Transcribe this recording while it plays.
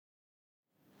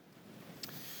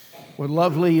What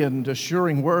lovely and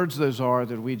assuring words those are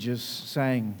that we just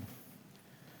sang.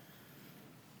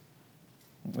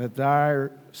 That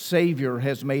our Savior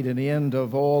has made an end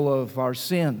of all of our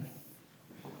sin.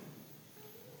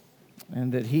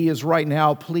 And that He is right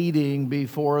now pleading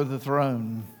before the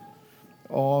throne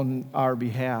on our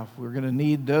behalf. We're going to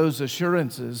need those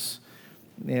assurances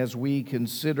as we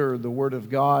consider the Word of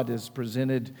God as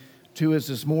presented to us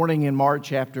this morning in Mark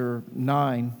chapter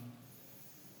 9.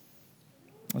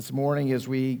 This morning as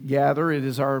we gather, it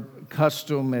is our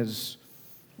custom as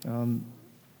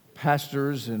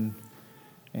pastors and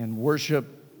worship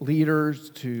leaders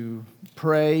to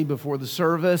pray before the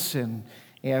service and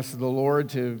ask the Lord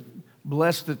to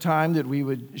bless the time that we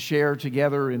would share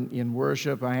together in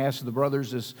worship. I asked the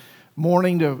brothers this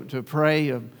morning to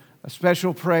pray a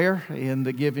special prayer in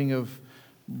the giving of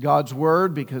God's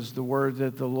Word, because the Word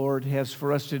that the Lord has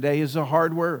for us today is a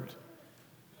hard word.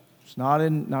 It's not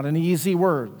an easy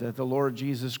word that the Lord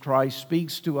Jesus Christ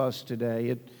speaks to us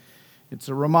today. It's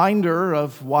a reminder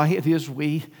of why it is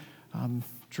we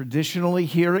traditionally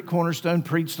here at Cornerstone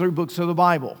preach through books of the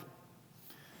Bible.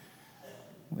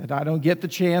 That I don't get the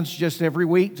chance just every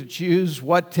week to choose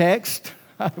what text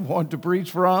I want to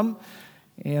preach from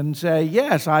and say,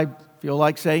 yes, I feel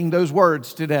like saying those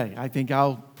words today. I think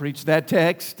I'll preach that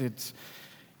text.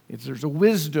 There's a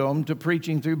wisdom to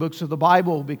preaching through books of the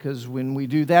Bible, because when we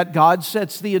do that, God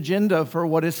sets the agenda for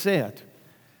what is said.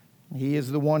 He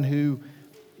is the one who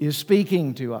is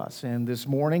speaking to us. And this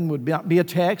morning would not be a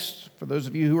text. For those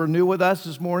of you who are new with us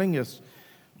this morning, I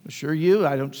assure you,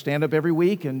 I don't stand up every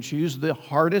week and choose the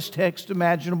hardest text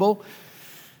imaginable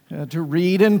to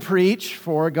read and preach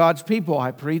for God's people.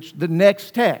 I preach the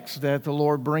next text that the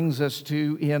Lord brings us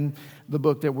to in the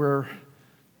book that we're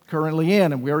currently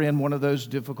in, and we're in one of those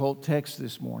difficult texts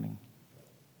this morning.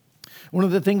 One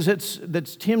of the things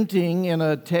that's tempting in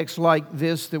a text like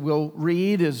this that we'll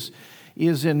read is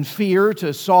in fear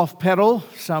to soft pedal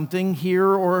something here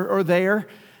or there,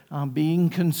 being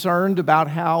concerned about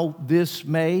how this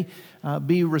may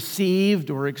be received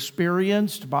or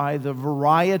experienced by the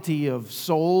variety of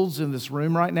souls in this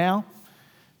room right now.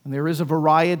 And there is a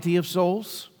variety of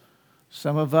souls.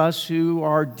 Some of us who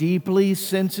are deeply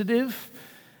sensitive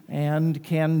and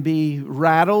can be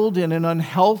rattled in an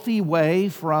unhealthy way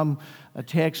from a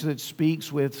text that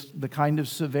speaks with the kind of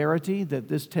severity that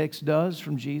this text does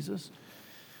from Jesus.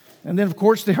 And then, of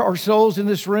course, there are souls in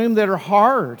this room that are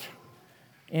hard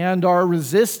and are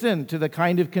resistant to the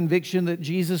kind of conviction that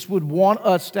Jesus would want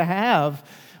us to have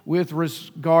with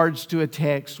regards to a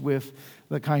text with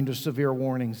the kind of severe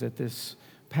warnings that this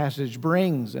passage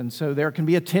brings. And so there can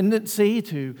be a tendency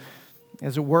to,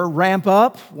 as it were, ramp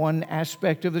up one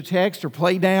aspect of the text or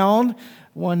play down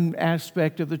one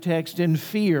aspect of the text in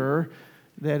fear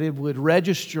that it would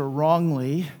register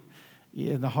wrongly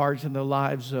in the hearts and the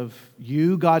lives of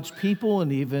you, God's people,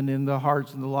 and even in the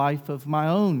hearts and the life of my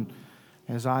own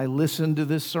as I listen to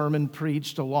this sermon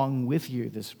preached along with you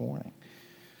this morning.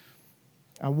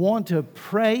 I want to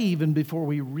pray even before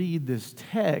we read this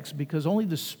text, because only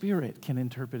the Spirit can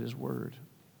interpret His Word.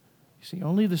 You see,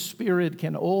 only the Spirit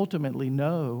can ultimately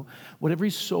know what every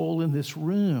soul in this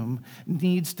room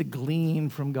needs to glean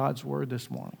from God's Word this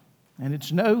morning. And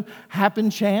it's no happen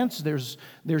chance. There's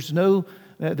no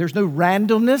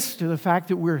randomness to the fact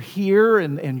that we're here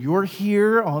and you're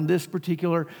here on this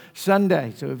particular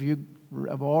Sunday. So if you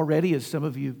have already, as some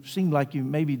of you seem like you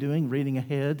may be doing, reading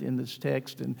ahead in this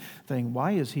text and thinking,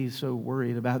 why is he so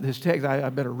worried about this text? I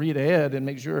better read ahead and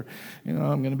make sure I'm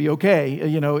going to be okay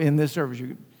in this service.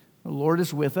 The Lord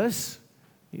is with us.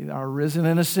 Our risen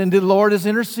and ascended Lord is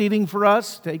interceding for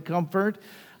us. Take comfort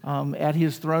at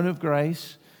His throne of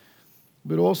grace.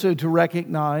 But also to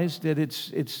recognize that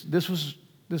this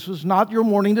was not your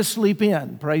morning to sleep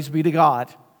in. Praise be to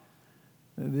God.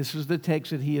 This is the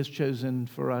text that He has chosen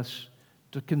for us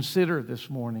to consider this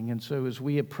morning. And so as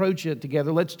we approach it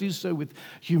together, let's do so with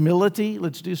humility.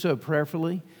 Let's do so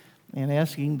prayerfully and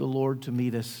asking the Lord to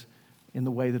meet us in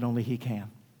the way that only He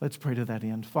can. Let's pray to that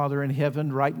end. Father in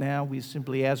heaven, right now, we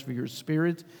simply ask for your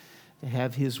Spirit to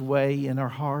have His way in our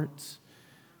hearts.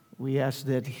 We ask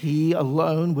that He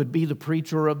alone would be the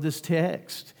preacher of this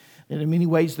text. And in many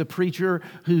ways, the preacher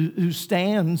who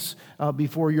stands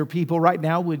before your people right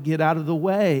now would get out of the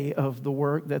way of the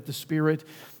work that the Spirit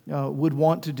would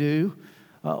want to do.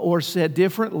 Or said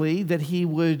differently, that He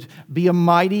would be a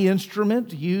mighty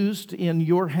instrument used in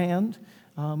your hand,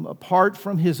 apart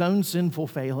from His own sinful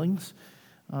failings.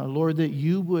 Lord, that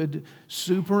you would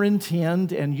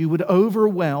superintend and you would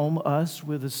overwhelm us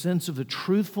with a sense of the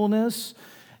truthfulness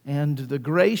and the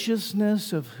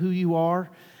graciousness of who you are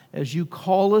as you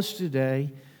call us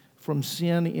today from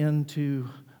sin into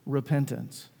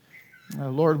repentance.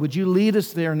 Lord, would you lead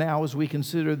us there now as we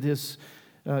consider this,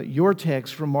 your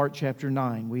text from Mark chapter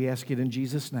 9. We ask it in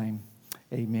Jesus' name.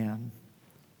 Amen.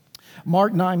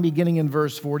 Mark 9, beginning in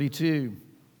verse 42.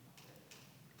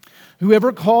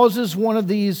 Whoever causes one of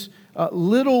these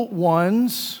little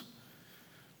ones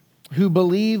who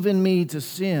believe in me to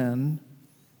sin,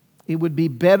 it would be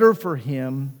better for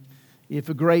him if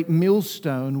a great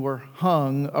millstone were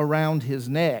hung around his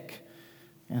neck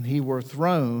and he were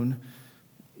thrown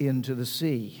into the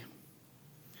sea.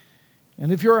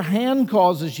 And if your hand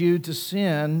causes you to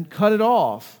sin, cut it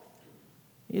off.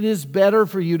 It is better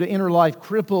for you to enter life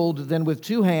crippled than with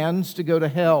two hands to go to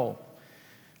hell,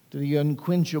 to the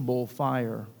unquenchable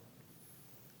fire.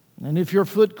 And if your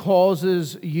foot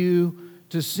causes you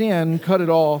to sin, cut it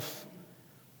off.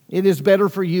 It is better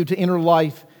for you to enter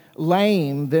life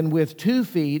lame than with 2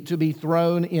 feet to be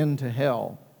thrown into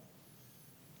hell.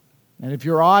 And if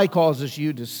your eye causes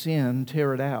you to sin,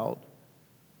 tear it out.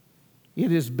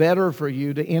 It is better for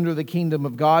you to enter the kingdom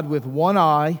of God with 1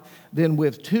 eye than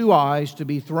with 2 eyes to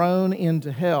be thrown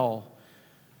into hell,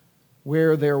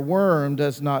 where their worm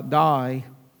does not die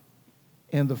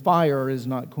and the fire is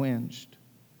not quenched.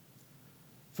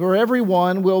 For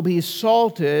everyone will be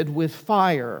salted with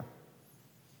fire.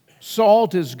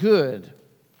 Salt is good,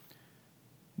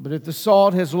 but if the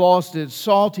salt has lost its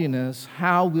saltiness,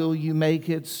 how will you make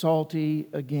it salty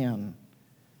again?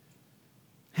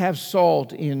 Have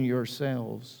salt in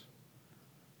yourselves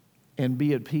and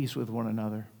be at peace with one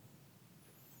another.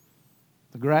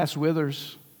 The grass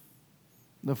withers,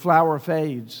 the flower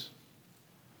fades,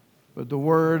 but the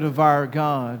word of our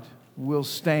God will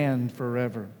stand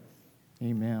forever.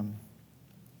 Amen.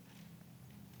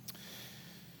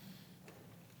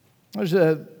 There's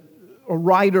a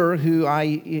writer who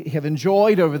I have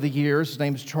enjoyed over the years. His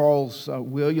name is Charles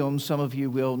Williams. Some of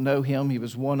you will know him. He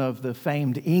was one of the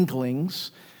famed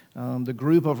Inklings, the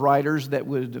group of writers that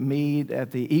would meet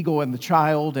at the Eagle and the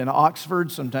Child in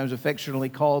Oxford, sometimes affectionately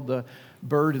called the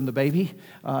Bird and the Baby,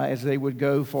 as they would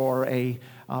go for a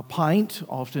pint,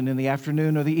 often in the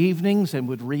afternoon or the evenings, and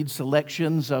would read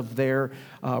selections of their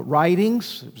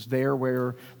writings. It was there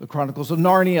where the Chronicles of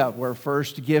Narnia were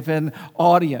first given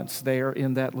audience, there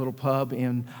in that little pub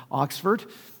in Oxford.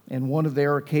 And one of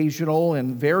their occasional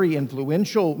and very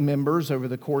influential members over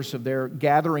the course of their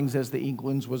gatherings as the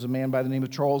Inklings was a man by the name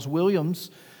of Charles Williams,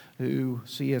 who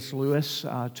C.S. Lewis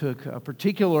took a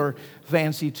particular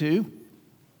fancy to.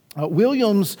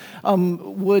 Williams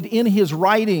would, in his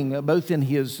writing, both in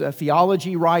his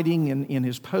theology writing and in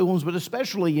his poems, but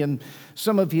especially in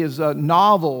some of his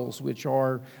novels, which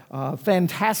are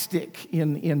fantastic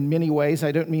in many ways.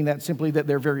 I don't mean that simply that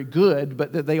they're very good,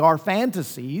 but that they are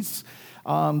fantasies.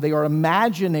 They are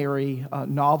imaginary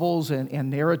novels and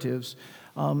narratives.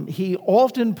 He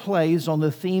often plays on the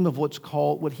theme of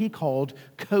what he called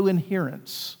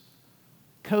coherence.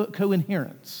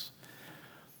 Coherence.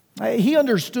 He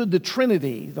understood the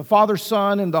Trinity, the Father,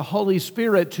 Son, and the Holy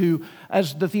Spirit to,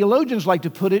 as the theologians like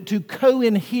to put it, to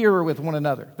co-inhere with one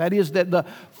another. That is, that the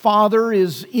Father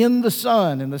is in the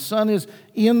Son, and the Son is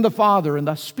in the Father, and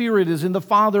the Spirit is in the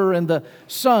Father and the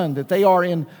Son, that they are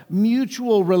in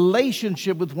mutual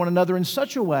relationship with one another in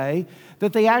such a way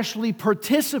that they actually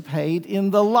participate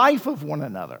in the life of one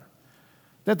another.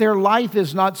 That their life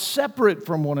is not separate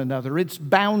from one another, it's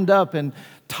bound up and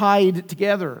tied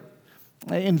together.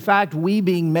 In fact, we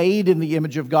being made in the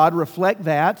image of God reflect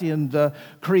that in the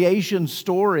creation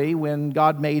story when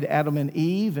God made Adam and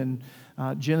Eve in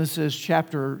Genesis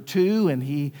chapter 2, and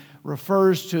he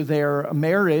refers to their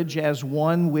marriage as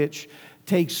one which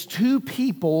takes 2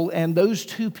 people, and those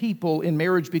 2 people in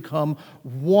marriage become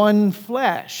one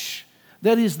flesh.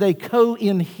 That is, they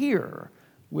co-inhere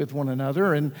with one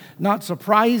another, and not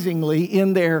surprisingly,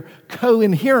 in their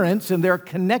coherence and their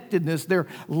connectedness, their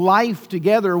life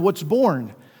together, what's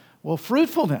born? Well,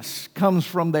 fruitfulness comes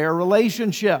from their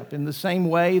relationship in the same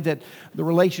way that the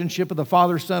relationship of the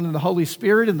Father, Son, and the Holy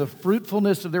Spirit and the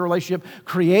fruitfulness of their relationship,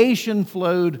 creation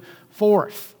flowed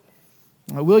forth.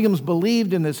 Williams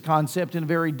believed in this concept in a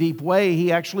very deep way.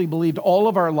 He actually believed all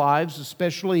of our lives,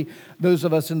 especially those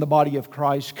of us in the body of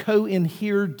Christ,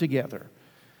 co-inhered together.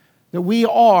 That we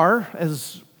are,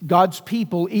 as God's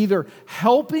people, either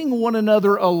helping one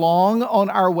another along on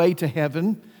our way to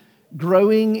heaven,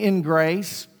 growing in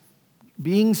grace,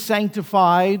 being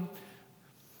sanctified,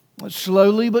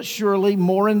 slowly but surely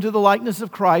more into the likeness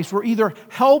of Christ. We're either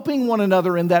helping one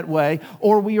another in that way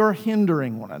or we are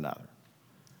hindering one another.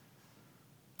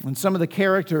 And some of the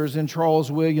characters in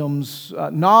Charles Williams'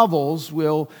 novels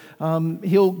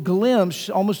he'll glimpse,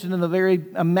 almost in a very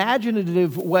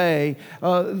imaginative way,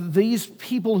 these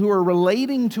people who are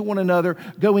relating to one another,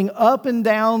 going up and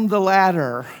down the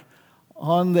ladder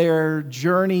on their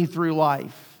journey through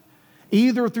life,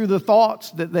 either through the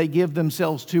thoughts that they give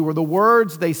themselves to, or the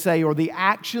words they say, or the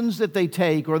actions that they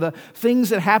take, or the things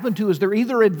that happen to us. They're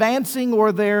either advancing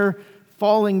or they're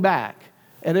falling back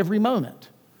at every moment.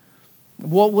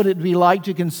 What would it be like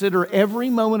to consider every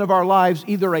moment of our lives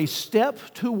either a step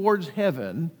towards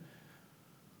heaven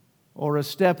or a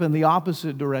step in the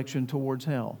opposite direction towards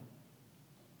hell?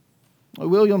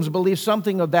 Williams believes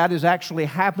something of that is actually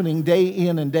happening day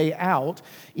in and day out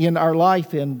in our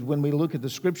life, and when we look at the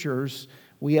Scriptures,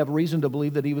 we have reason to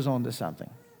believe that he was onto something.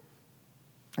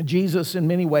 Jesus, in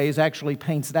many ways, actually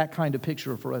paints that kind of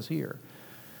picture for us here.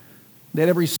 That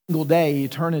every single day,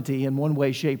 eternity, in one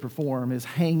way, shape, or form, is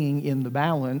hanging in the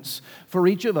balance for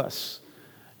each of us.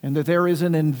 And that there is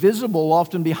an invisible,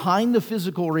 often behind the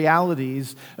physical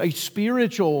realities, a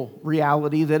spiritual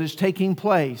reality that is taking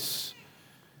place.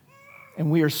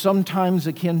 And we are sometimes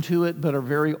akin to it, but are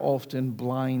very often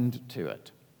blind to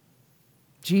it.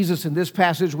 Jesus, in this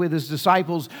passage with his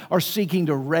disciples, are seeking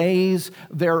to raise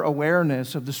their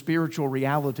awareness of the spiritual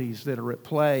realities that are at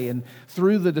play. And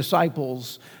through the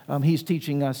disciples, he's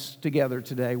teaching us together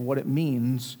today what it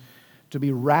means to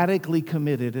be radically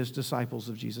committed as disciples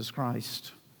of Jesus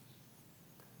Christ.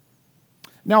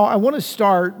 Now, I want to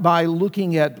start by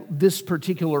looking at this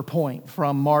particular point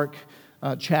from Mark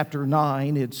chapter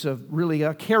 9. It's really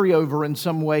a carryover in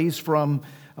some ways from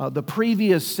the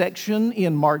previous section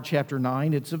in Mark chapter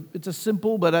 9. It's a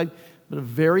simple but a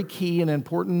very key and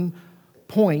important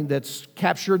point that's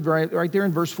captured right there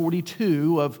in verse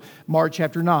 42 of Mark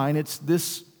chapter 9. It's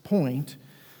this point.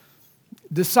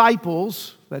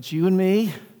 Disciples, that's you and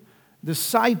me,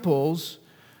 disciples,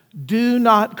 do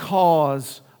not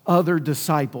cause other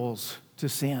disciples to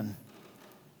sin.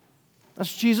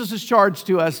 That's Jesus' charge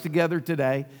to us together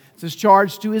today. It's his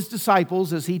charge to his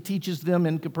disciples as he teaches them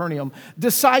in Capernaum.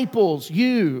 Disciples,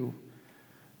 you,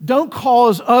 don't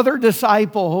cause other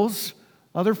disciples,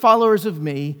 other followers of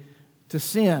me, to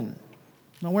sin.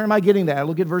 Now, where am I getting that?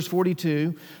 Look at verse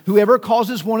 42. Whoever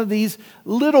causes one of these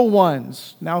little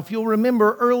ones. Now, if you'll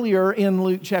remember earlier in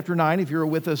Luke chapter 9, if you were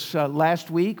with us last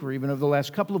week or even over the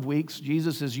last couple of weeks,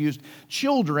 Jesus has used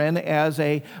children as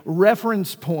a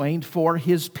reference point for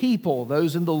his people,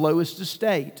 those in the lowest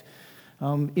estate.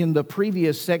 In the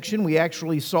previous section, we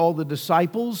actually saw the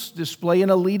disciples display an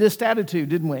elitist attitude,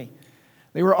 didn't we?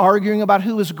 They were arguing about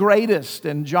who was greatest,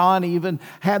 and John even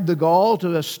had the gall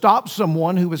to stop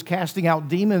someone who was casting out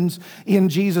demons in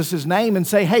Jesus' name and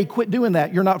say, hey, quit doing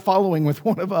that. You're not following with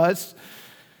one of us.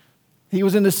 He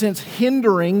was, in a sense,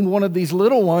 hindering one of these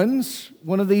little ones,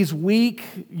 one of these weak,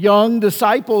 young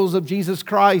disciples of Jesus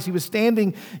Christ. He was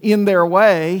standing in their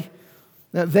way.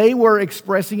 They were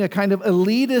expressing a kind of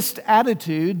elitist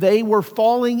attitude. They were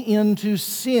falling into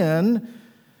sin,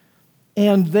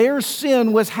 and their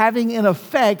sin was having an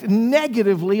effect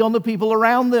negatively on the people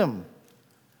around them.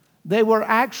 They were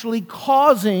actually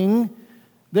causing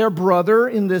their brother,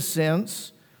 in this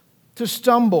sense, to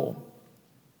stumble.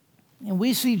 And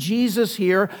we see Jesus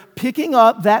here picking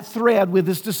up that thread with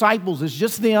his disciples. It's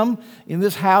just them in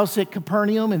this house at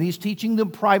Capernaum, and he's teaching them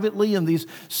privately in these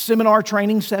seminar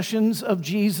training sessions of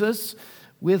Jesus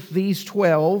with these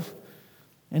 12.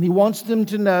 And he wants them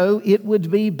to know it would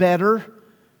be better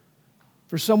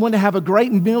for someone to have a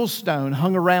great millstone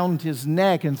hung around his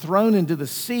neck and thrown into the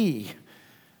sea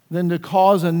than to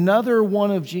cause another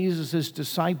one of Jesus'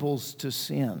 disciples to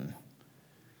sin.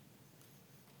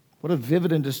 What a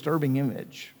vivid and disturbing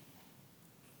image.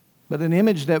 But an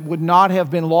image that would not have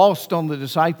been lost on the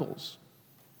disciples.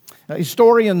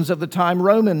 Historians of the time,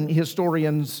 Roman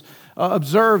historians,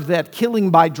 observed that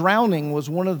killing by drowning was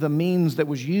one of the means that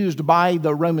was used by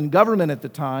the Roman government at the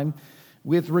time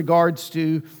with regards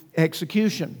to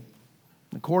execution.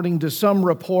 According to some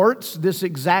reports, this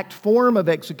exact form of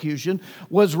execution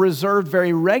was reserved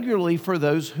very regularly for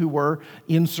those who were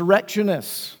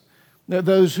insurrectionists,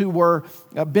 those who were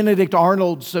Benedict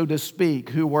Arnold, so to speak,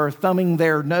 who were thumbing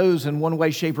their nose in one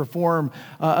way, shape, or form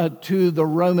to the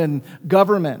Roman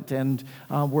government, and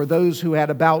were those who had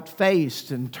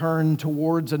about-faced and turned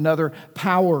towards another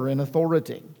power and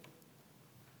authority.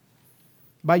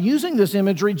 By using this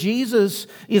imagery, Jesus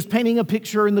is painting a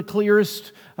picture in the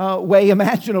clearest way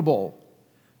imaginable.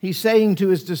 He's saying to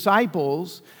his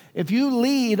disciples, if you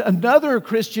lead another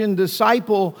Christian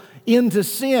disciple into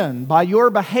sin by your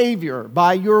behavior,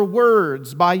 by your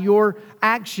words, by your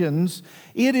actions,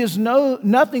 it is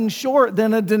nothing short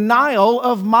than a denial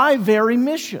of my very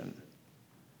mission.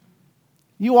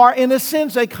 You are, in a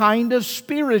sense, a kind of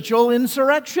spiritual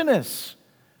insurrectionist,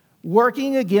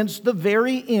 working against the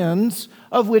very ends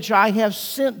of which I have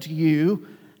sent you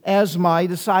as my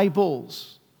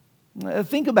disciples.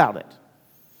 Think about it.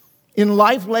 In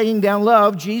life laying down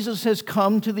love, Jesus has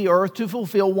come to the earth to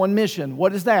fulfill one mission.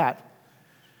 What is that?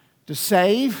 To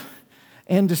save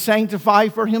and to sanctify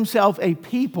for himself a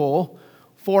people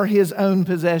for his own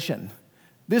possession.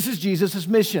 This is Jesus'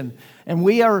 mission. And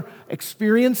we are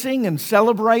experiencing and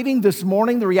celebrating this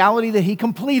morning the reality that he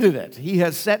completed it. He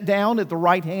has sat down at the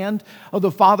right hand of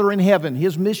the Father in heaven.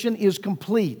 His mission is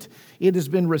complete. It has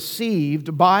been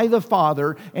received by the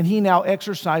Father, and he now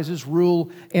exercises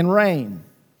rule and reign.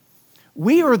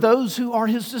 We are those who are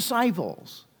his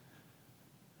disciples.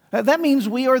 That means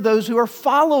we are those who are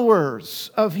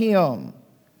followers of him.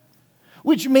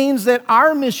 Which means that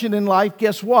our mission in life,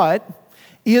 guess what?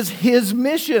 Is his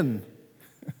mission.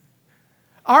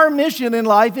 Our mission in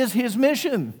life is his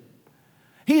mission.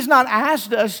 He's not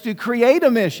asked us to create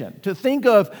a mission, to think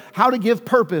of how to give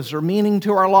purpose or meaning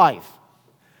to our life.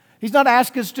 He's not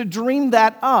asked us to dream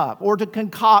that up or to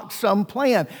concoct some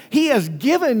plan. He has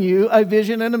given you a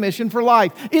vision and a mission for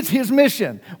life. It's his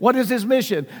mission. What is his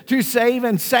mission? To save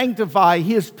and sanctify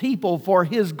his people for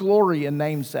his glory and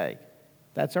namesake.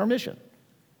 That's our mission.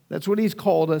 That's what he's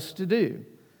called us to do.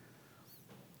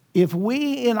 If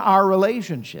we in our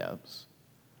relationships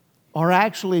are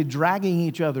actually dragging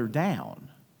each other down,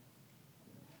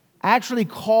 actually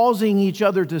causing each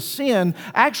other to sin,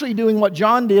 actually doing what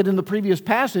John did in the previous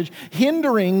passage,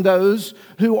 hindering those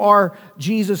who are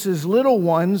Jesus' little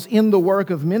ones in the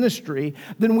work of ministry,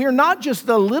 then we're not just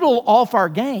a little off our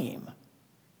game.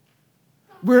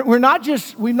 We've not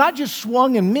just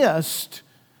swung and missed.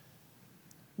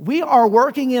 We are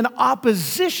working in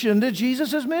opposition to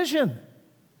Jesus' mission.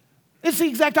 It's the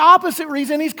exact opposite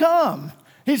reason he's come.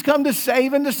 He's come to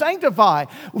save and to sanctify.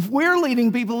 If we're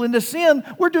leading people into sin,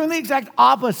 we're doing the exact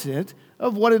opposite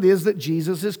of what it is that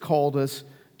Jesus has called us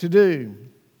to do.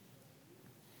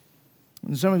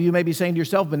 And some of you may be saying to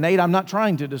yourself, but Nate, I'm not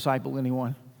trying to disciple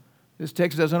anyone. This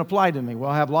text doesn't apply to me.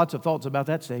 Well, I have lots of thoughts about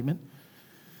that statement.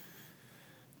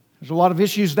 There's a lot of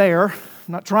issues there. I'm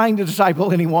not trying to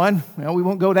disciple anyone. Well, we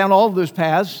won't go down all of those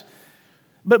paths.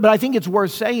 But I think it's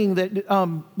worth saying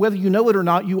that whether you know it or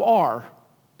not, you are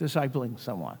discipling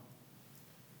someone.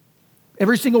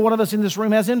 Every single one of us in this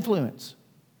room has influence.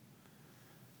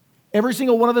 Every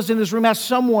single one of us in this room has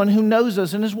someone who knows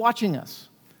us and is watching us.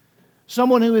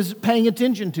 Someone who is paying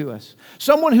attention to us.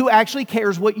 Someone who actually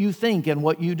cares what you think and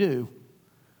what you do.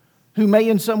 Who may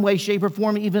in some way, shape, or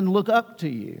form even look up to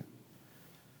you.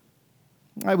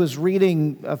 I was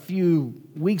reading a few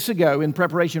weeks ago in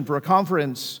preparation for a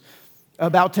conference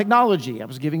about technology. I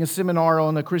was giving a seminar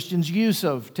on a Christian's use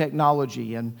of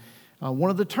technology, and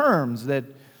one of the terms that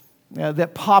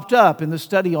popped up in the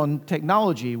study on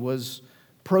technology was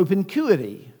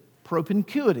propinquity.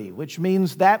 Propinquity, which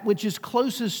means that which is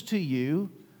closest to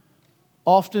you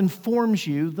often forms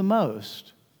you the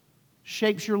most,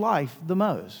 shapes your life the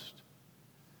most.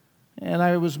 And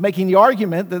I was making the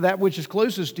argument that which is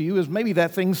closest to you is maybe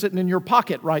that thing sitting in your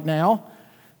pocket right now,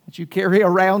 that you carry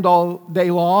around all day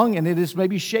long, and it is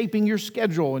maybe shaping your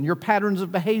schedule and your patterns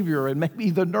of behavior and maybe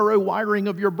the neurowiring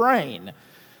of your brain.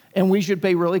 And we should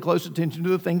pay really close attention to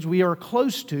the things we are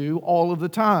close to all of the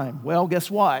time. Well,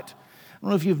 guess what? I don't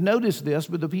know if you've noticed this,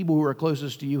 but the people who are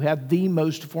closest to you have the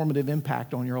most formative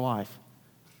impact on your life,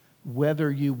 whether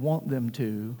you want them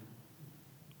to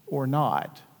or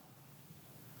not.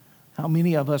 How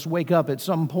many of us wake up at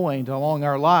some point along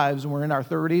our lives, and we're in our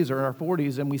 30s or our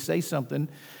 40s, and we say something,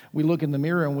 we look in the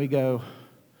mirror and we go,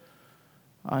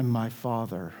 I'm my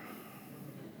father.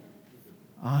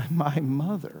 I'm my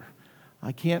mother.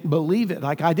 I can't believe it.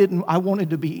 I wanted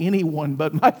to be anyone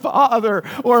but my father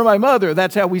or my mother.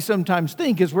 That's how we sometimes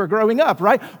think as we're growing up,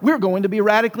 right? We're going to be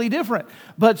radically different.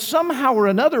 But somehow or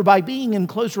another, by being in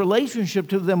close relationship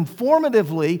to them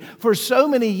formatively for so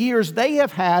many years, they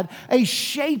have had a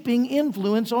shaping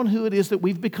influence on who it is that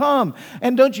we've become.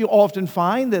 And don't you often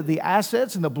find that the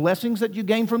assets and the blessings that you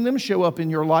gain from them show up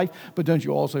in your life, but don't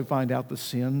you also find out the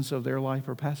sins of their life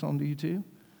are passed on to you too?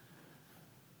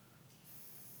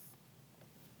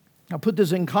 Now, put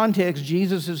this in context.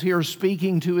 Jesus is here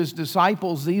speaking to his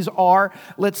disciples.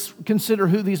 Let's consider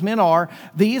who these men are.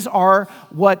 These are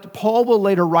what Paul will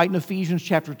later write in Ephesians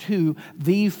chapter 2,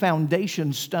 the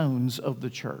foundation stones of the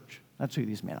church. That's who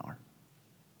these men are.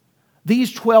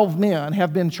 These 12 men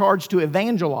have been charged to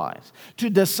evangelize, to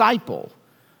disciple,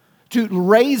 to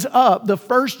raise up the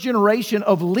first generation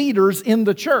of leaders in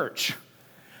the church.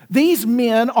 These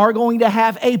men are going to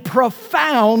have a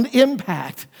profound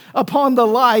impact upon the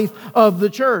life of the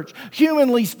church.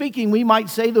 Humanly speaking, we might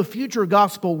say the future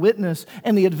gospel witness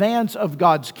and the advance of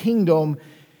God's kingdom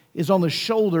is on the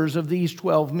shoulders of these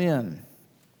 12 men.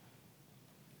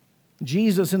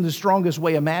 Jesus, in the strongest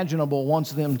way imaginable,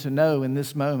 wants them to know in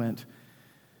this moment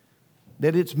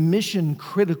that it's mission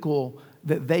critical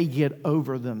that they get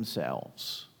over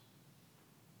themselves.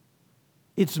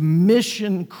 It's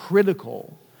mission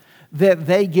critical that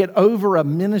they get over a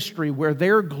ministry where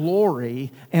their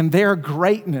glory and their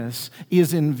greatness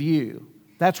is in view.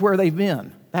 That's where they've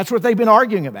been. That's what they've been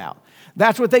arguing about.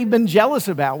 That's what they've been jealous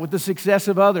about with the success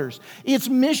of others. It's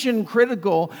mission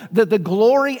critical that the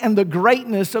glory and the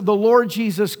greatness of the Lord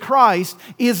Jesus Christ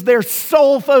is their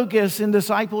sole focus in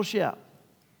discipleship.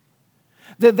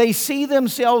 That they see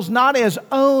themselves not as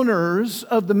owners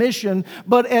of the mission,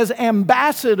 but as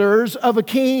ambassadors of a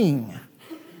king.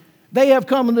 They have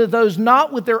come to those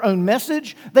not with their own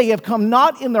message. They have come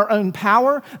not in their own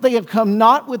power. They have come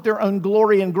not with their own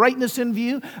glory and greatness in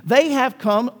view. They have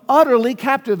come utterly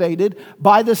captivated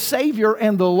by the Savior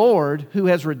and the Lord who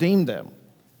has redeemed them.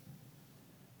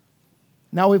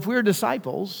 Now, if we're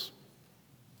disciples,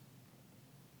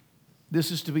 this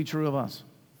is to be true of us.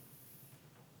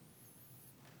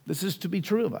 This is to be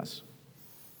true of us.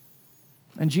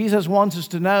 And Jesus wants us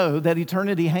to know that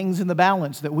eternity hangs in the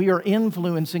balance, that we are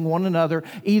influencing one another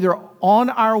either on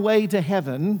our way to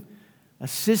heaven,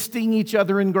 assisting each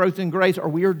other in growth and grace, or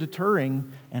we are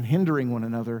deterring and hindering one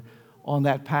another on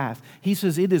that path. He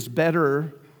says it is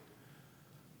better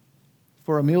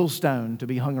for a millstone to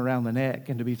be hung around the neck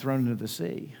and to be thrown into the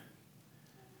sea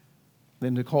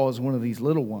than to cause one of these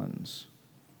little ones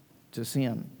to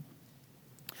sin.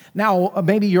 Now,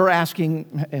 maybe you're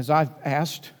asking, as I've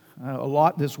asked a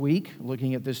lot this week,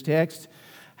 looking at this text,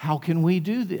 how can we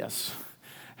do this?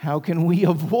 How can we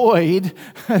avoid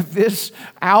this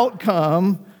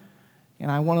outcome?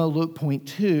 And I want to look, point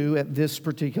 2, at this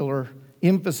particular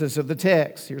emphasis of the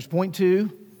text. Here's point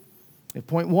 2. If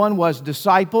point 1 was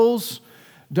disciples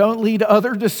don't lead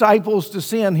other disciples to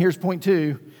sin, here's point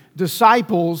 2.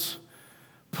 Disciples,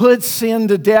 put sin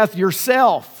to death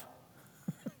yourself.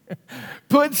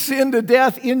 Put sin to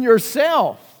death in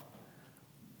yourself.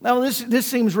 Now, this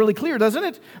seems really clear, doesn't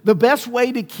it? The best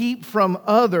way to keep from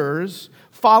others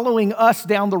following us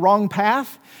down the wrong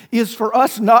path is for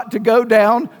us not to go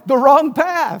down the wrong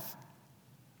path.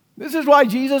 This is why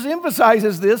Jesus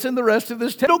emphasizes this in the rest of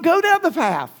this text. Don't go down the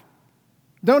path.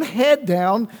 Don't head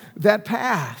down that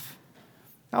path.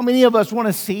 How many of us want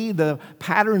to see the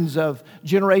patterns of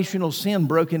generational sin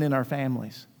broken in our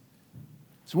families?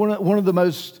 It's one of the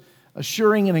most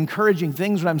assuring and encouraging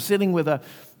things when I'm sitting with a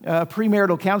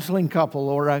premarital counseling couple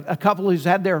or a couple who's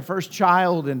had their first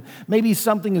child and maybe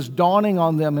something is dawning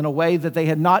on them in a way that they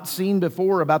had not seen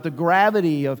before about the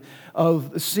gravity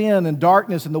of sin and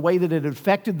darkness and the way that it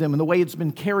affected them and the way it's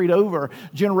been carried over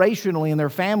generationally in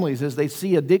their families as they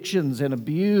see addictions and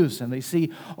abuse and they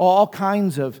see all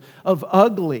kinds of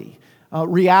ugly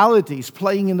realities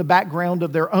playing in the background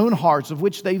of their own hearts, of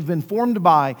which they've been formed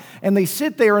by. And they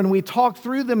sit there and we talk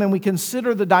through them and we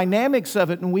consider the dynamics of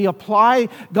it and we apply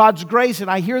God's grace. And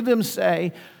I hear them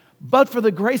say, but for the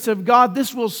grace of God,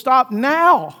 this will stop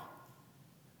now.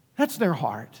 That's their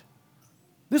heart.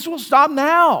 This will stop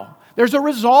now. There's a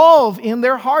resolve in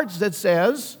their hearts that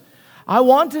says, I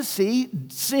want to see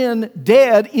sin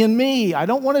dead in me. I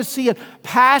don't want to see it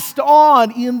passed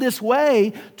on in this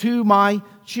way to my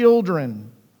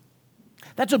children.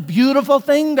 That's a beautiful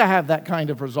thing to have that kind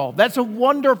of resolve. That's a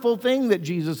wonderful thing that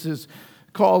Jesus is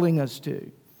calling us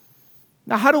to.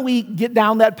 Now, how do we get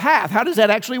down that path? How does that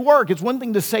actually work? It's one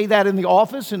thing to say that in the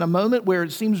office in a moment where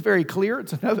it seems very clear.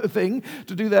 It's another thing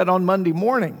to do that on Monday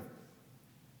morning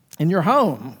in your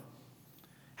home.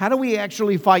 How do we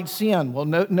actually fight sin? Well,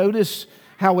 notice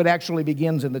how it actually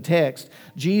begins in the text.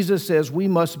 Jesus says we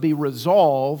must be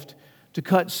resolved to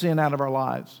cut sin out of our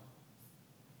lives.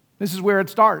 This is where it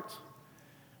starts.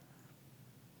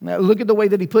 Now, look at the way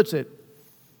that he puts it.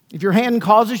 If your hand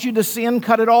causes you to sin,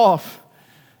 cut it off.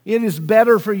 It is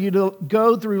better for you to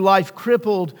go through life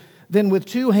crippled than with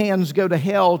two hands go to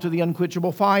hell to the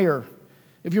unquenchable fire.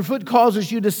 If your foot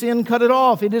causes you to sin, cut it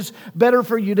off. It is better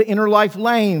for you to enter life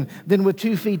lame than with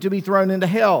 2 feet to be thrown into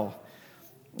hell.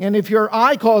 And if your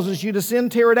eye causes you to sin,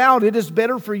 tear it out. It is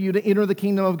better for you to enter the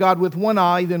kingdom of God with 1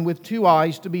 eye than with 2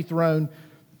 eyes to be thrown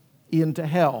into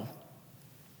hell.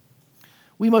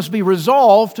 We must be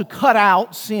resolved to cut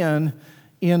out sin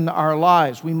in our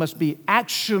lives. We must be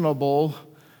actionable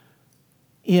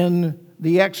in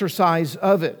the exercise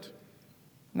of it.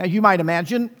 Now, you might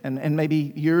imagine, and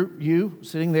maybe you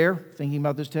sitting there thinking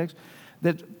about this text,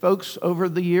 that folks over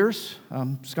the years,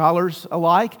 scholars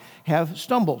alike, have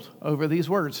stumbled over these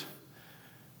words.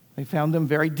 They found them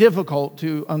very difficult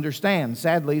to understand.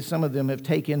 Sadly, some of them have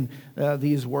taken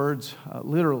these words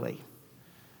literally.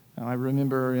 Now, I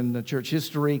remember in the church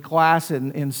history class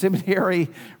in seminary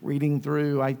reading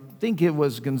through, I think it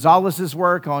was Gonzalez's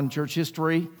work on church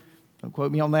history. Don't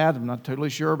quote me on that, I'm not totally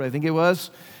sure, but I think it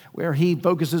was, where he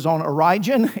focuses on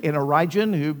Origen. And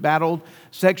Origen, who battled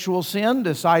sexual sin,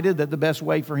 decided that the best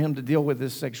way for him to deal with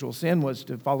this sexual sin was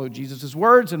to follow Jesus'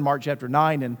 words in Mark chapter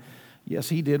 9. And yes,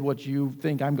 he did what you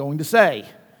think I'm going to say.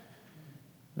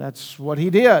 That's what he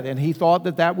did. And he thought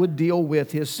that that would deal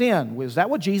with his sin. Was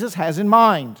that what Jesus has in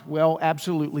mind? Well,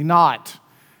 absolutely not.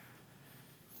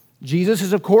 Jesus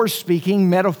is, of course, speaking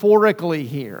metaphorically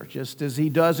here, just as he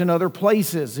does in other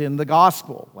places in the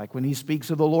gospel, like when he speaks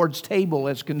of the Lord's table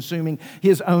as consuming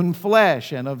his own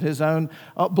flesh and of his own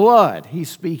blood.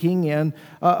 He's speaking in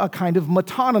a kind of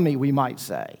metonymy, we might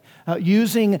say,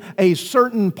 using a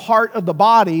certain part of the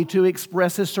body to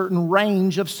express a certain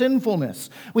range of sinfulness.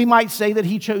 We might say that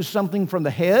he chose something from the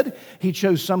head, he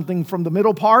chose something from the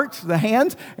middle part, the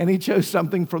hand, and he chose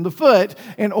something from the foot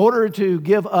in order to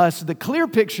give us the clear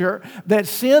picture that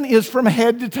sin is from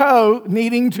head to toe,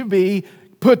 needing to be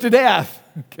put to death,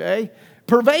 okay?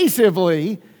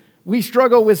 Pervasively, we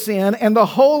struggle with sin, and the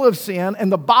whole of sin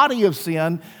and the body of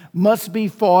sin must be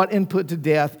fought and put to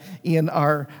death in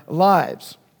our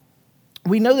lives.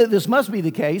 We know that this must be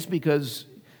the case because,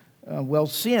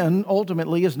 sin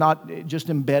ultimately is not just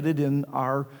embedded in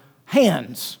our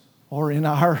hands or in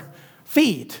our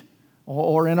feet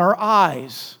or in our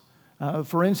eyes.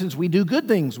 For instance, we do good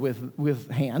things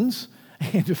with hands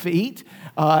and feet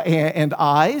and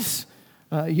eyes.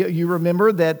 You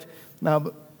remember that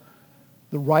the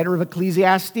writer of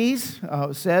Ecclesiastes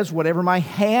says, whatever my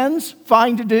hands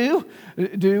find to do,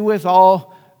 do with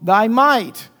all thy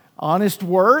might. Honest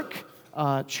work,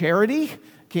 charity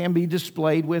can be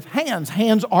displayed with hands.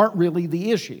 Hands aren't really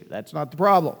the issue. That's not the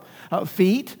problem.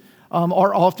 Feet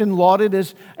are often lauded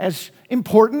as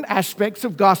important aspects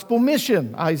of gospel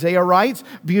mission. Isaiah writes,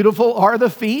 beautiful are the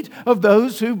feet of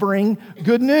those who bring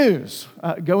good news.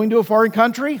 Going to a foreign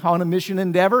country on a mission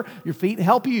endeavor, your feet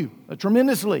help you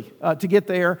tremendously to get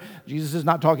there. Jesus is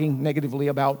not talking negatively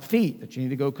about feet, that you need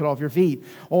to go cut off your feet.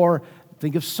 Or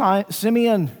think of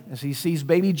Simeon as he sees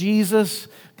baby Jesus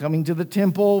coming to the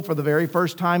temple for the very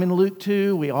first time in Luke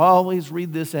 2. We always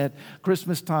read this at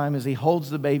Christmas time as he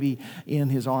holds the baby in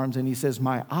his arms and he says,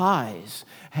 my eyes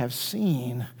have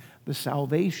seen the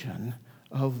salvation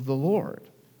of the Lord.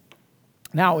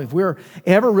 Now, if we're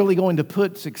ever really going to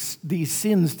put these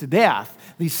sins to death,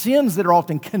 these sins that are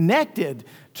often connected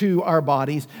to our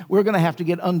bodies, we're going to have to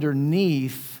get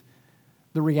underneath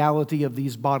the reality of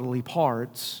these bodily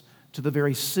parts to the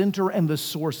very center and the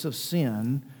source of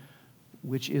sin,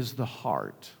 which is the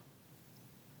heart.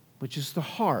 Which is the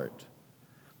heart.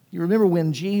 You remember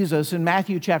when Jesus in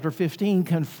Matthew chapter 15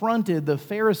 confronted the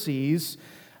Pharisees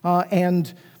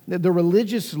and the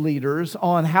religious leaders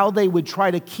on how they would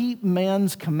try to keep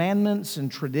man's commandments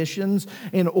and traditions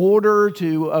in order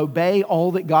to obey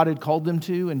all that God had called them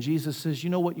to. And Jesus says, you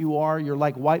know what you are? You're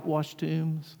like whitewashed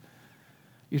tombs.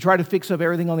 You try to fix up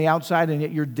everything on the outside, and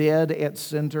yet you're dead at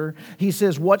center. He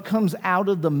says, what comes out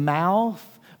of the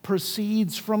mouth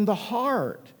proceeds from the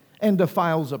heart and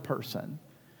defiles a person.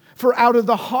 For out of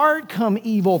the heart come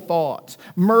evil thoughts,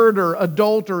 murder,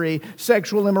 adultery,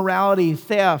 sexual immorality,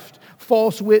 theft,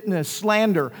 false witness,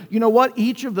 slander. You know what?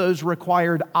 Each of those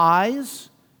required eyes,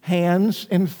 hands,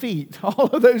 and feet. All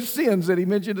of those sins that he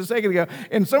mentioned a second ago.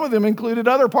 And some of them included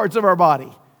other parts of our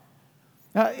body.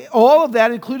 All of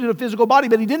that included a physical body,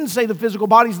 but he didn't say the physical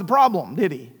body's the problem,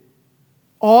 did he?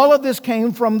 All of this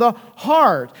came from the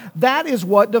heart. That is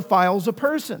what defiles a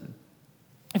person.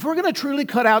 If we're going to truly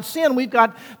cut out sin, we've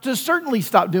got to certainly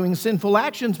stop doing sinful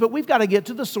actions, but we've got to get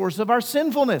to the source of our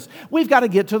sinfulness. We've got to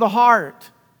get to the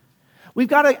heart. We've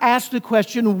got to ask the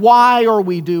question, why are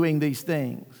we doing these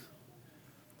things?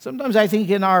 Sometimes I think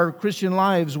in our Christian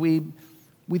lives, we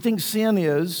think sin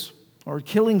is, or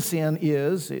killing sin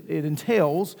is, it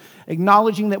entails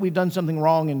acknowledging that we've done something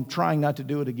wrong and trying not to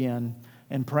do it again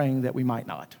and praying that we might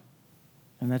not.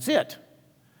 And that's it.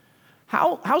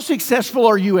 How successful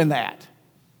are you in that?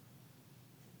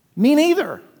 Me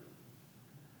neither.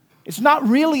 It's not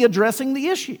really addressing the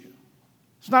issue.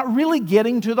 It's not really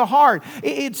getting to the heart.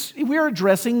 We're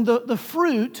addressing the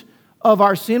fruit of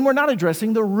our sin. We're not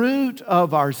addressing the root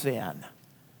of our sin.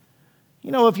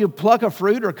 You know, if you pluck a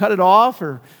fruit or cut it off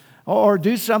or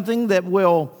do something that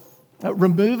will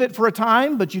remove it for a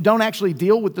time, but you don't actually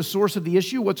deal with the source of the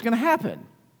issue, what's going to happen?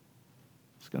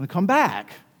 It's going to come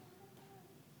back.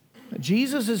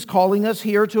 Jesus is calling us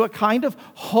here to a kind of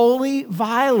holy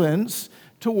violence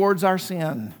towards our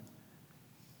sin.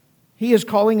 He is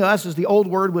calling us, as the old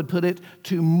word would put it,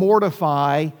 to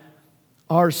mortify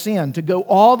our sin, to go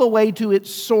all the way to its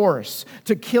source,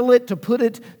 to kill it, to put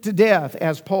it to death,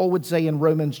 as Paul would say in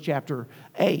Romans chapter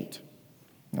 8.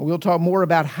 Now, we'll talk more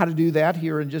about how to do that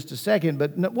here in just a second,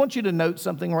 but I want you to note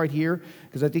something right here,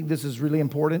 because I think this is really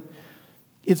important.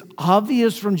 It's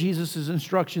obvious from Jesus'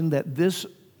 instruction that this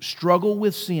struggle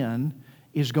with sin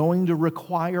is going to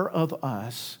require of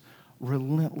us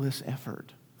relentless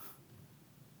effort.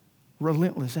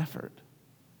 Relentless effort.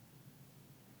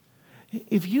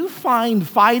 If you find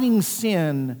fighting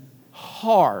sin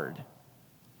hard,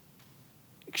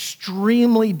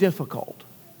 extremely difficult,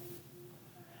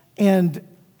 and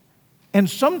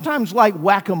sometimes like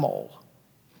whack-a-mole,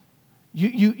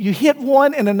 you hit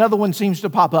one and another one seems to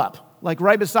pop up, like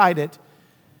right beside it,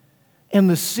 and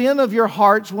the sin of your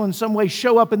hearts will in some way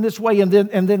show up in this way and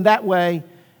then that way,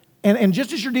 and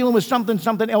just as you're dealing with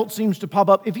something else seems to pop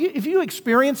up. If you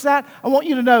experience that, I want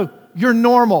you to know you're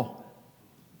normal.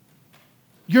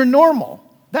 You're normal.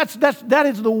 That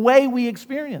is the way we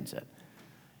experience it.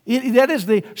 That is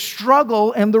the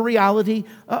struggle and the reality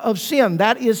of sin.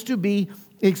 That is to be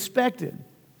expected.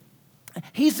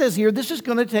 He says here, this is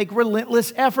going to take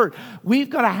relentless effort. We've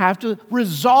got to have to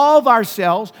resolve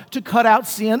ourselves to cut out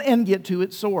sin and get to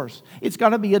its source. It's got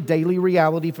to be a daily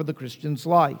reality for the Christian's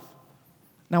life.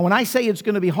 Now, when I say it's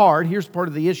going to be hard, here's part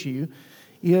of the issue,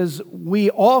 is we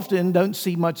often don't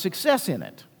see much success in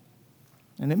it.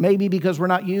 And it may be because we're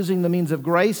not using the means of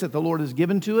grace that the Lord has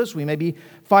given to us. We may be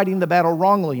fighting the battle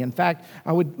wrongly. In fact,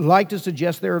 I would like to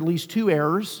suggest there are at least two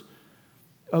errors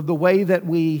of the way that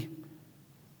we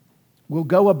will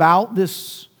go about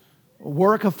this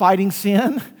work of fighting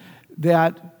sin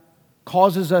that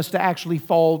causes us to actually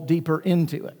fall deeper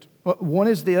into it. One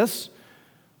is this: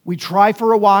 we try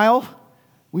for a while,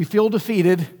 we feel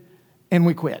defeated, and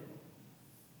we quit.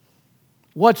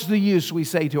 What's the use, we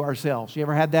say to ourselves? You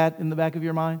ever had that in the back of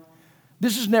your mind?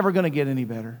 This is never going to get any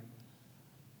better.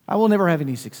 I will never have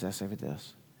any success over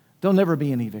this. There'll never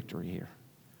be any victory here.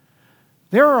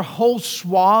 There are whole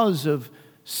swaths of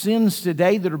sins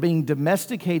today that are being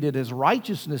domesticated as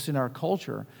righteousness in our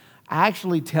culture,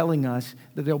 actually telling us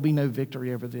that there'll be no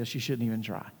victory over this. You shouldn't even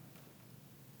try.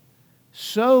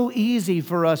 So easy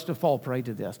for us to fall prey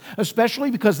to this,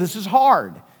 especially because this is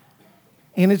hard.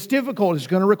 And it's difficult. It's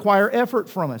going to require effort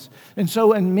from us. And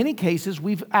so in many cases,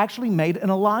 we've actually made an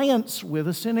alliance with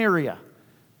a sin area.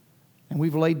 And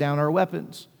we've laid down our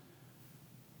weapons.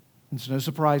 It's no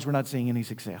surprise we're not seeing any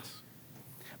success.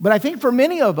 But I think for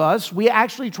many of us, we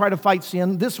actually try to fight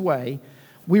sin this way.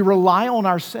 We rely on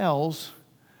ourselves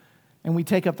and we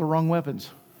take up the wrong weapons.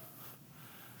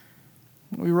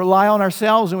 We rely on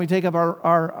ourselves and we take up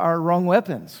our wrong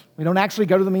weapons. We don't actually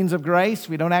go to the means of grace.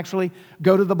 We don't actually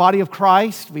go to the body of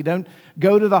Christ. We don't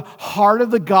go to the heart of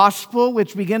the gospel,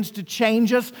 which begins to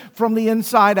change us from the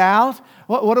inside out.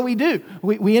 What do?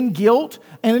 We in guilt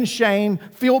and in shame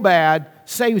feel bad,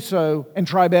 say so, and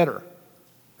try better.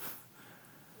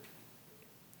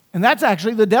 And that's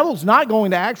actually, the devil's not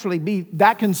going to actually be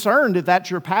that concerned if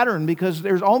that's your pattern, because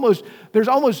there's almost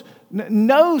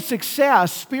no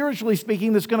success, spiritually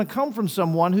speaking, that's going to come from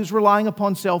someone who's relying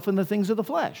upon self and the things of the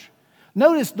flesh.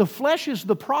 Notice, the flesh is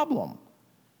the problem.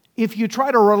 If you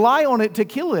try to rely on it to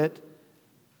kill it,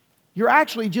 you're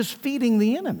actually just feeding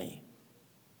the enemy.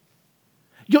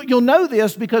 You'll know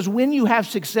this because when you have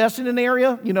success in an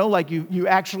area, like you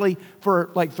actually,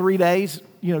 for like 3 days,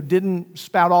 didn't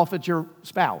spout off at your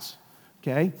spouse,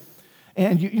 okay?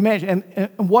 And you imagine,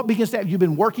 and what begins to happen? You've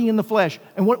been working in the flesh,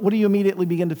 and what do you immediately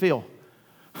begin to feel?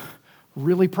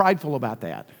 Really prideful about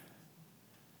that.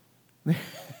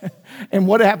 And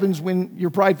what happens when you're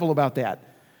prideful about that?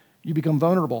 You become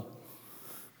vulnerable.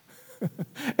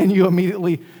 And you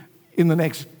immediately, in the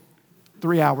next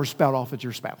 3 hours, spout off at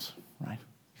your spouse, right?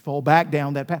 You fall back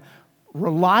down that path.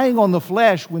 Relying on the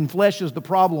flesh when flesh is the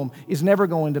problem is never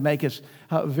going to make us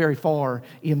very far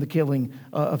in the killing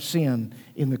of sin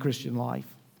in the Christian life.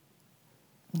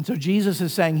 And so Jesus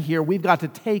is saying here, we've got to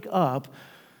take up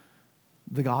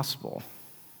the gospel.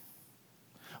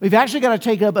 We've actually got to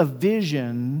take up a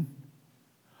vision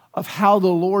of how the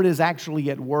Lord is actually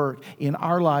at work in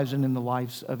our lives and in the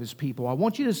lives of His people. I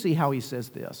want you to see how He says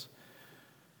this.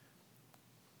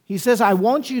 He says, I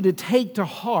want you to take to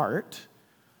heart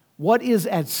what is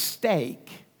at stake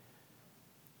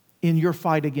in your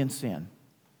fight against sin.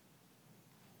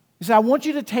 He said, I want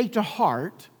you to take to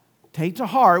heart,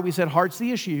 we said heart's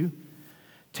the issue,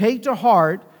 take to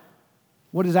heart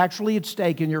what is actually at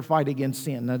stake in your fight against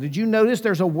sin. Now, did you notice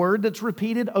there's a word that's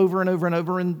repeated over and over and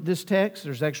over in this text?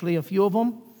 There's actually a few of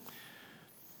them.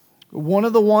 One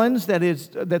of the ones that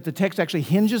the text actually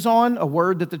hinges on, a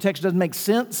word that the text doesn't make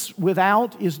sense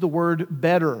without, is the word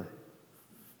better.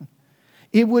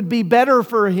 It would be better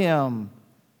for him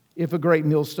if a great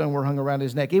millstone were hung around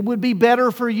his neck. It would be better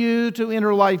for you to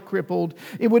enter life crippled.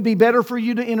 It would be better for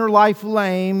you to enter life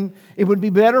lame. It would be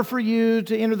better for you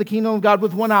to enter the kingdom of God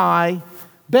with one eye.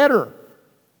 Better.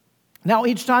 Now,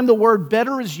 each time the word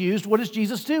better is used, what is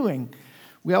Jesus doing?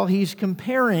 Well, he's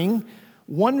comparing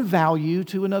one value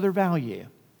to another value.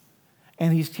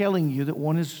 And he's telling you that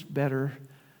one is better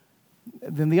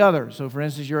than the other. So, for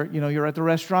instance, you're at the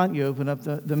restaurant, you open up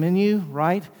the menu,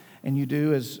 right? And you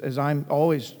do as I'm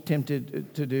always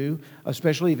tempted to do,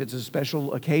 especially if it's a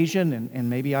special occasion and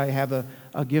maybe I have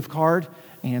a gift card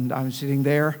and I'm sitting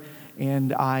there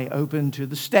and I open to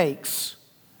the steaks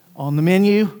on the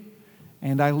menu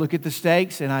and I look at the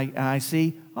steaks and I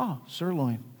see, oh,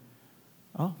 sirloin.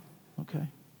 Oh, okay.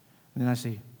 And then I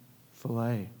see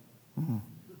filet.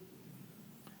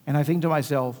 And I think to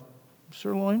myself,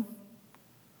 sirloin?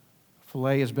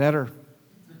 Filet is better.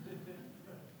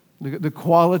 The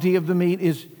quality of the meat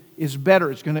is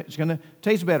better. It's gonna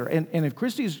taste better. And if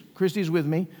Christy's with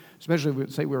me, especially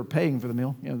if say we're paying for the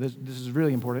meal, this is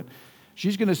really important.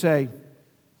 She's gonna say,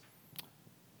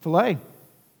 filet.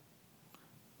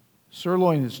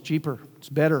 Sirloin is cheaper. It's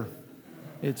better.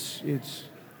 It's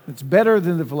better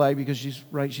than the filet because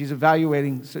she's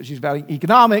evaluating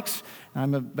economics. And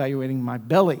I'm evaluating my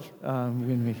belly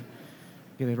when we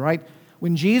get it right.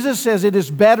 When Jesus says it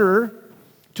is better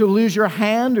to lose your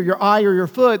hand or your eye or your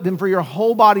foot than for your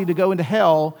whole body to go into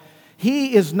hell,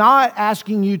 he is not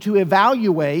asking you to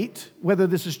evaluate whether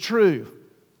this is true.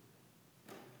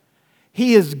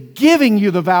 He is giving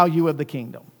you the value of the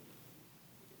kingdom.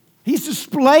 He's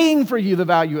displaying for you the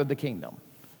value of the kingdom.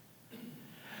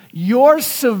 Your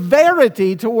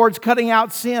severity towards cutting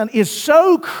out sin is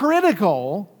so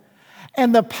critical,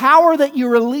 and the power that you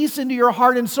release into your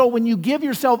heart and soul when you give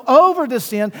yourself over to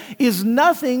sin is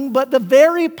nothing but the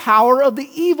very power of the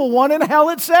evil one in hell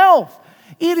itself.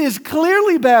 It is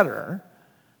clearly better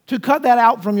to cut that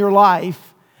out from your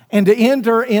life and to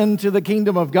enter into the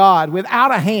kingdom of God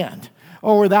without a hand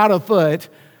or without a foot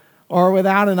or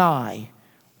without an eye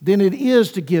than it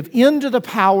is to give into the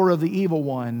power of the evil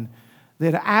one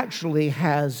that actually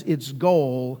has its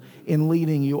goal in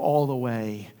leading you all the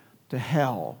way to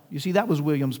hell. You see, that was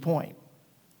William's point.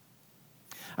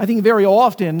 I think very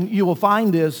often you will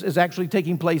find this is actually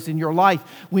taking place in your life.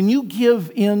 When you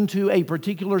give into a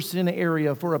particular sin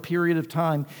area for a period of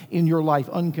time in your life,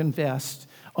 unconfessed,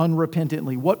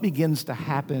 unrepentantly, what begins to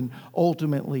happen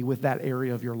ultimately with that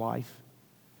area of your life?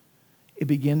 It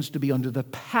begins to be under the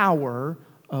power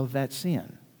of that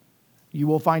sin. You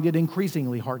will find it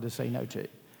increasingly hard to say no to.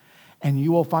 And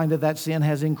you will find that sin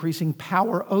has increasing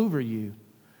power over you.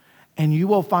 And you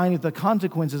will find that the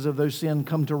consequences of those sin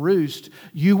come to roost.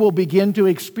 You will begin to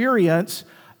experience,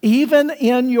 even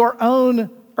in your own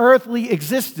earthly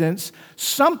existence,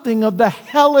 something of the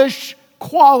hellish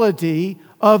quality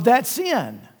of that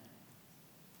sin.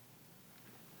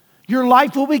 Your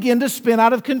life will begin to spin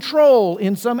out of control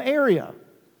in some area.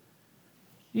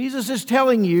 Jesus is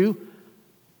telling you,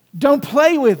 don't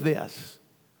play with this.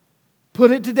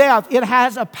 Put it to death. It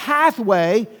has a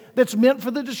pathway that's meant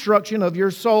for the destruction of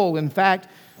your soul. In fact,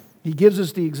 he gives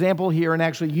us the example here and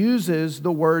actually uses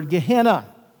the word Gehenna.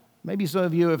 Maybe some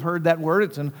of you have heard that word.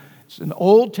 It's an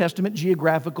Old Testament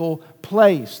geographical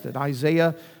place that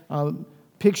Isaiah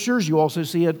pictures. You also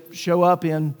see it show up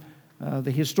in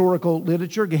the historical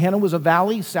literature. Gehenna was a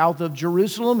valley south of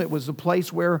Jerusalem. It was the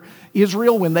place where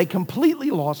Israel, when they completely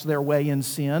lost their way in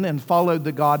sin and followed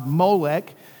the god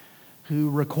Molech, who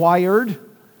required,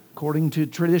 according to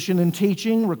tradition and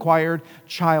teaching, required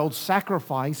child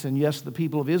sacrifice. And yes, the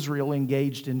people of Israel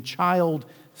engaged in child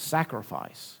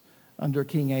sacrifice under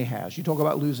King Ahaz. You talk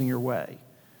about losing your way.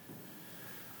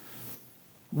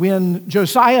 When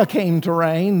Josiah came to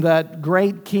reign, that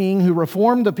great king who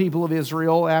reformed the people of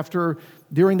Israel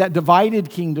during that divided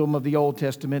kingdom of the Old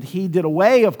Testament, he did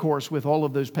away, of course, with all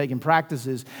of those pagan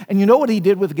practices. And you know what he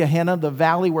did with Gehenna, the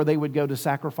valley where they would go to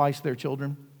sacrifice their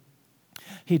children?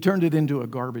 He turned it into a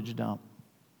garbage dump.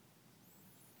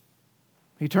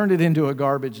 He turned it into a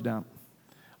garbage dump.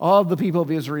 All of the people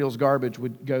of Israel's garbage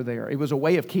would go there. It was a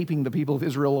way of keeping the people of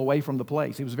Israel away from the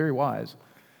place. He was very wise.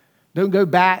 Don't go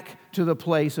back to the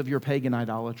place of your pagan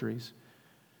idolatries.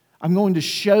 I'm going to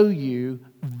show you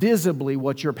visibly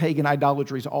what your pagan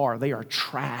idolatries are. They are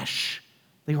trash.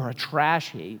 They are a trash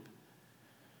heap.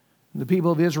 The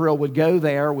people of Israel would go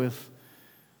there with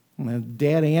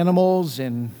dead animals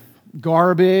and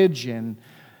garbage, and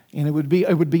it would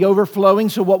be overflowing.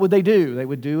 So what would they do? They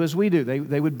would do as we do.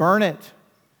 They would burn it.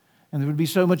 And there would be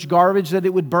so much garbage that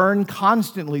it would burn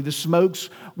constantly. The smokes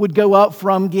would go up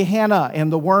from Gehenna, and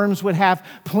the worms would have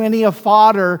plenty of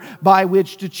fodder by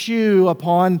which to chew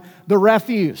upon the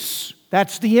refuse.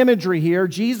 That's the imagery here.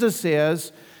 Jesus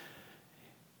says,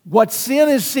 what sin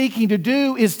is seeking to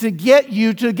do is to get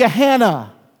you to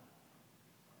Gehenna.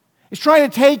 It's trying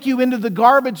to take you into the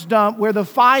garbage dump where the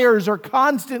fires are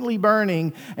constantly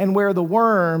burning and where the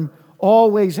worm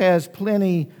always has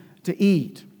plenty to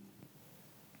eat.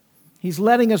 He's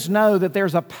letting us know that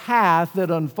there's a path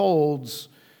that unfolds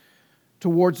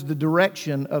towards the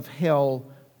direction of hell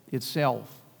itself.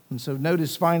 And so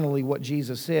notice finally what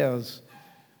Jesus says.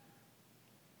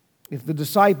 If the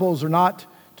disciples are not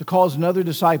to cause another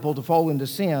disciple to fall into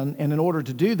sin, and in order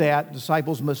to do that,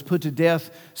 disciples must put to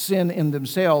death sin in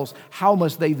themselves, how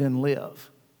must they then live?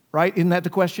 Right? Isn't that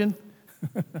the question?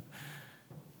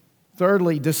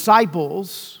 Thirdly,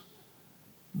 disciples,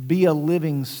 be a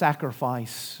living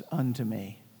sacrifice unto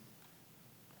me.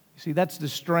 See, that's the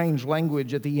strange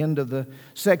language at the end of the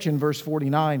section, verse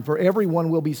 49. For everyone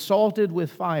will be salted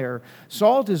with fire.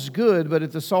 Salt is good, but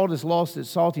if the salt has lost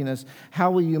its saltiness, how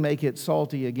will you make it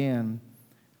salty again?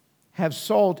 Have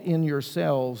salt in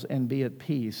yourselves and be at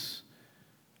peace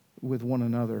with one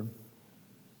another.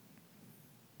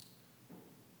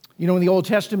 You know, in the Old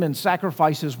Testament,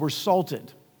 sacrifices were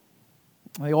salted.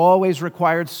 They always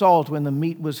required salt when the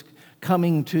meat was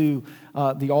coming to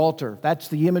the altar. That's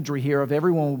the imagery here of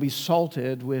everyone will be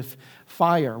salted with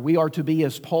fire. We are to be,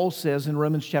 as Paul says in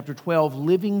Romans chapter 12,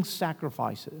 living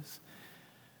sacrifices,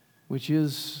 which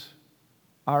is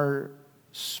our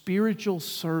spiritual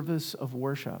service of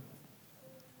worship.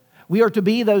 We are to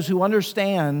be those who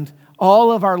understand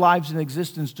all of our lives and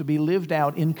existence to be lived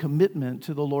out in commitment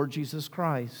to the Lord Jesus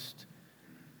Christ.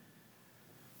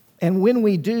 And when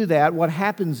we do that, what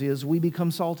happens is we become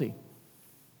salty.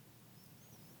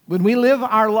 When we live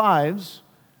our lives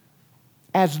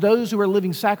as those who are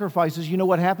living sacrifices, you know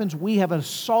what happens? We have a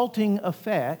salting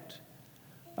effect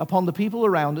upon the people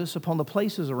around us, upon the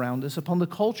places around us, upon the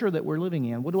culture that we're living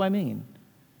in. What do I mean?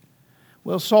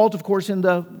 Well, salt, of course, in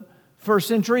the first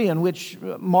century in which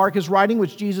Mark is writing,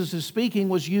 which Jesus is speaking,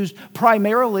 was used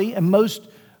primarily and most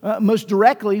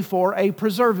directly for a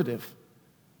preservative.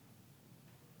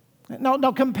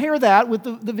 Now compare that with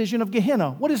the vision of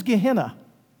Gehenna. What is Gehenna?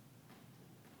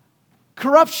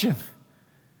 Corruption.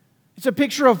 It's a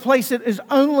picture of a place that is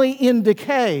only in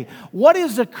decay. What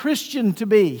is a Christian to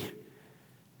be?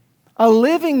 A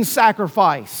living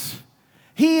sacrifice.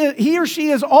 He or she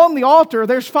is on the altar.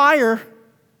 There's fire.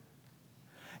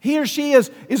 He or she is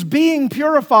being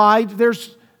purified.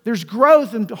 There's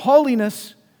growth and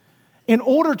holiness in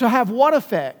order to have what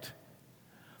effect?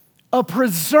 A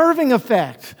preserving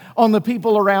effect on the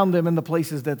people around them and the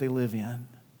places that they live in.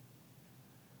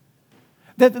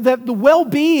 That the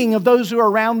well-being of those who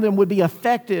are around them would be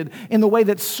affected in the way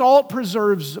that salt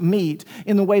preserves meat,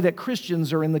 in the way that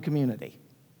Christians are in the community.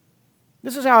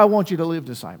 This is how I want you to live,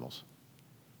 disciples.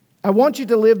 I want you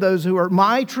to live those who are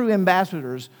my true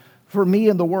ambassadors for me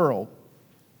in the world,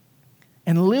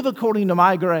 and live according to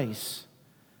my grace,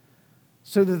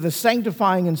 so that the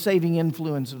sanctifying and saving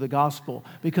influence of the gospel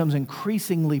becomes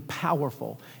increasingly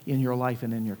powerful in your life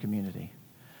and in your community.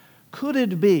 Could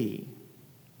it be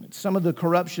that some of the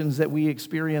corruptions that we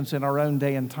experience in our own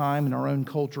day and time, in our own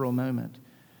cultural moment,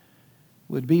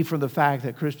 would be from the fact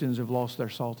that Christians have lost their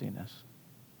saltiness?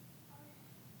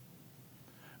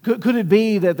 Could it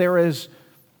be that there is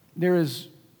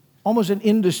almost an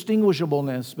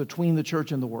indistinguishableness between the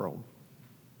church and the world?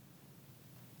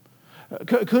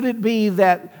 Could it be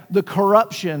that the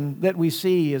corruption that we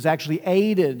see is actually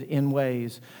aided in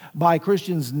ways by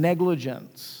Christians'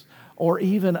 negligence or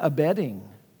even abetting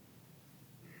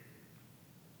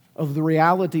of the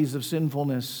realities of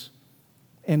sinfulness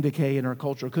and decay in our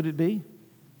culture? Could it be?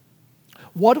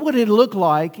 What would it look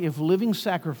like if living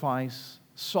sacrifice,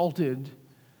 salted,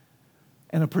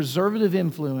 and a preservative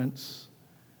influence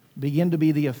begin to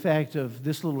be the effect of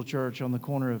this little church on the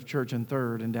corner of Church and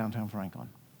Third in downtown Franklin?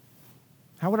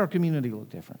 How would our community look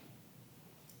different?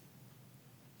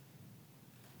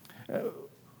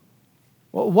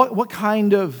 What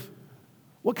kind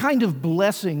of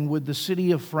blessing would the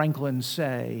city of Franklin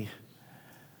say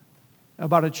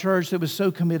about a church that was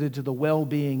so committed to the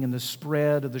well-being and the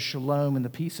spread of the shalom and the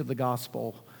peace of the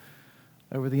gospel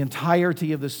over the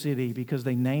entirety of the city because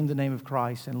they named the name of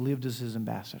Christ and lived as His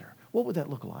ambassador. What would that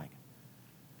look like?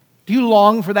 Do you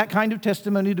long for that kind of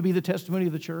testimony to be the testimony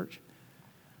of the church?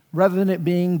 Rather than it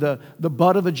being the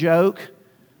butt of a joke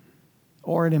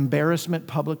or an embarrassment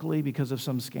publicly because of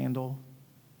some scandal?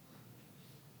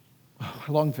 Oh,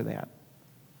 I long for that.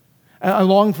 I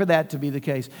long for that to be the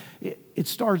case. It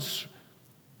starts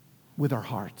with our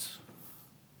hearts.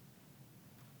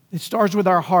 It starts with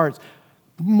our hearts,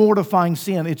 mortifying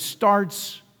sin. It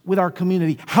starts with our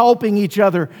community, helping each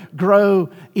other grow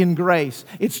in grace.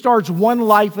 It starts one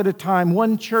life at a time,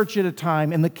 one church at a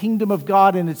time, and the kingdom of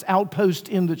God and its outpost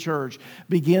in the church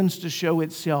begins to show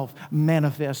itself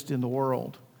manifest in the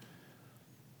world.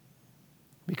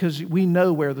 Because we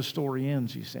know where the story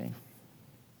ends, you see.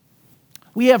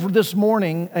 We have this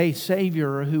morning a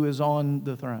Savior who is on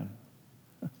the throne.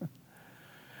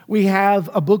 We have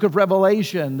a book of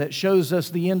Revelation that shows us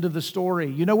the end of the story.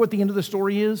 You know what the end of the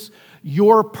story is?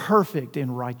 You're perfect in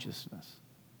righteousness.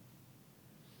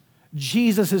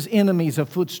 Jesus' enemies a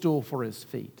footstool for His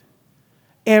feet.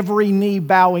 Every knee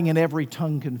bowing and every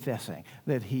tongue confessing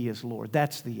that He is Lord.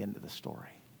 That's the end of the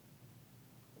story.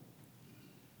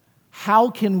 How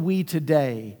can we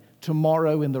today,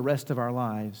 tomorrow, and the rest of our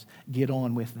lives get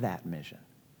on with that mission?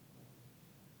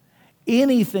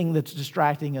 Anything that's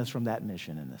distracting us from that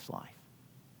mission in this life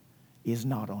is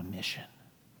not on mission.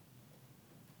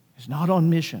 It's not on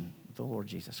mission with the Lord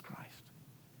Jesus Christ.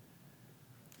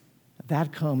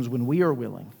 That comes when we are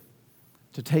willing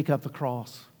to take up the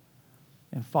cross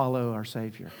and follow our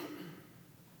Savior,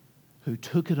 who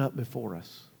took it up before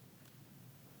us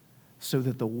so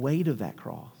that the weight of that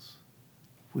cross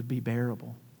would be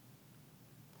bearable.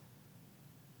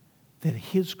 That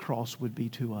His cross would be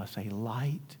to us a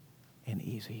light and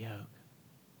easy yoke.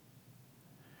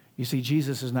 You see,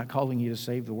 Jesus is not calling you to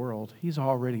save the world. He's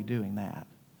already doing that.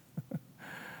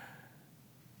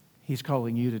 He's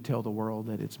calling you to tell the world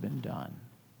that it's been done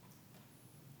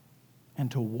and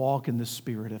to walk in the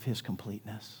spirit of His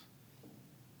completeness.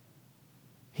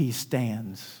 He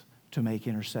stands to make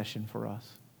intercession for us.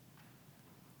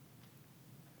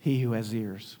 He who has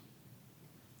ears,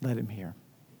 let him hear.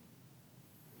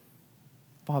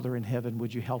 Father in heaven,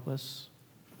 would you help us?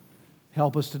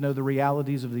 Help us to know the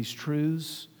realities of these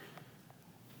truths,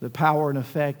 the power and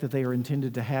effect that they are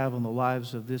intended to have on the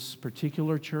lives of this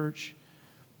particular church,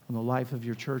 on the life of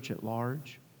your church at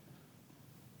large.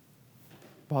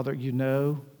 Father, you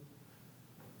know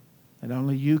that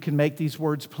only you can make these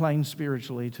words plain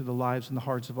spiritually to the lives and the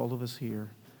hearts of all of us here.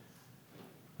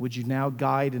 Would you now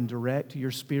guide and direct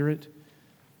your Spirit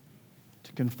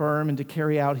to confirm and to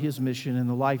carry out His mission in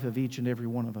the life of each and every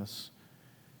one of us,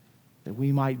 that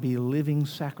we might be living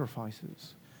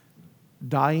sacrifices,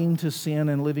 dying to sin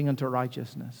and living unto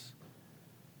righteousness,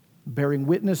 bearing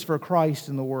witness for Christ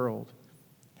in the world,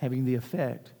 having the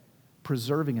effect,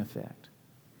 preserving effect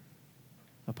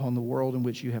upon the world in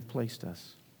which you have placed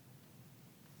us.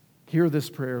 Hear this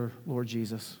prayer, Lord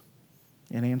Jesus,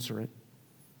 and answer it.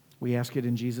 We ask it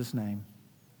in Jesus' name.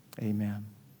 Amen.